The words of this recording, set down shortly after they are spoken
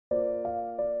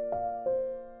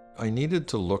I needed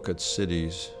to look at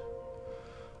cities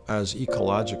as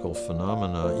ecological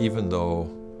phenomena, even though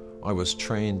I was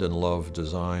trained and loved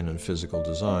design and physical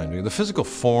design. The physical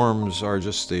forms are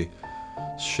just the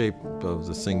shape of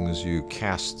the things you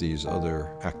cast these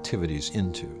other activities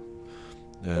into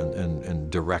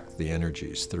and direct the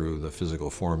energies through the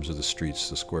physical forms of the streets,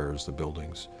 the squares, the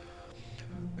buildings.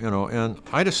 And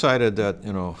I decided that,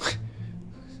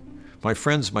 my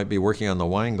friends might be working on the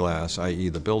wine glass, i.e.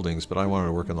 the buildings, but I wanted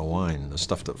to work on the wine, the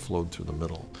stuff that flowed through the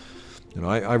middle.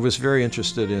 I was very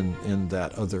interested in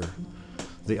that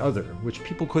the other, which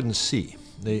people couldn't see.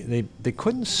 They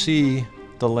couldn't see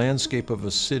the landscape of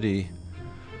a city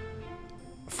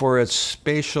for its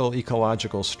spatial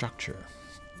ecological structure.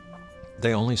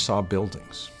 They only saw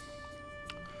buildings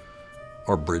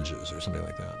or bridges or something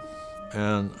like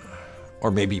that,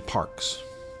 or maybe parks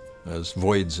as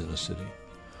voids in a city.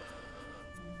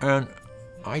 And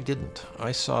I didn't.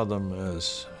 I saw them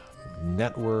as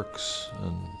networks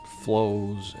and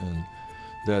flows, and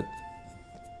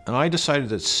I decided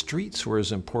that streets were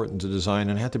as important to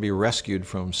design and had to be rescued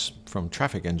from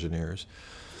traffic engineers,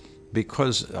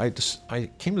 because I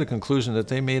came to the conclusion that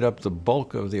they made up the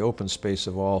bulk of the open space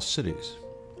of all cities.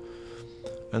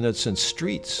 And that since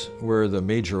streets were the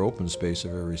major open space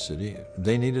of every city,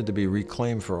 they needed to be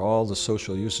reclaimed for all the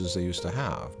social uses they used to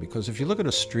have. Because if you look at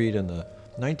a street in the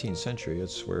 19th century,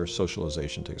 it's where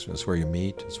socialization takes place. It's where you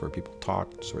meet, it's where people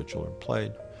talked, it's where children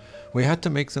played. We had to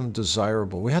make them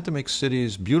desirable. We had to make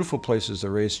cities beautiful places to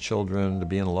raise children, to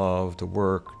be in love, to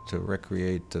work, to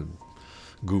recreate, to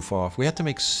goof off. We had to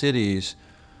make cities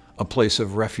a place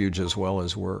of refuge as well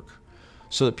as work,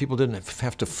 so that people didn't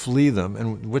have to flee them,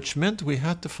 and which meant we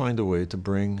had to find a way to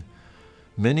bring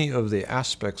many of the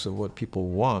aspects of what people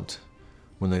want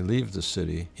when they leave the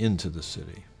city into the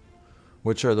city,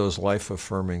 which are those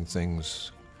life-affirming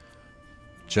things.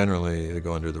 Generally, they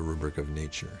go under the rubric of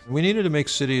nature. We needed to make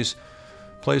cities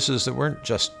places that weren't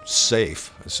just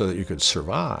safe so that you could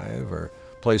survive, or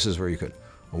places where you could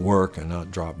work and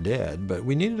not drop dead, but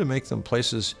we needed to make them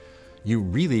places you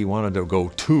really wanted to go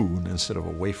to instead of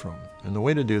away from. And the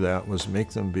way to do that was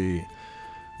make them be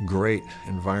great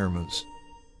environments.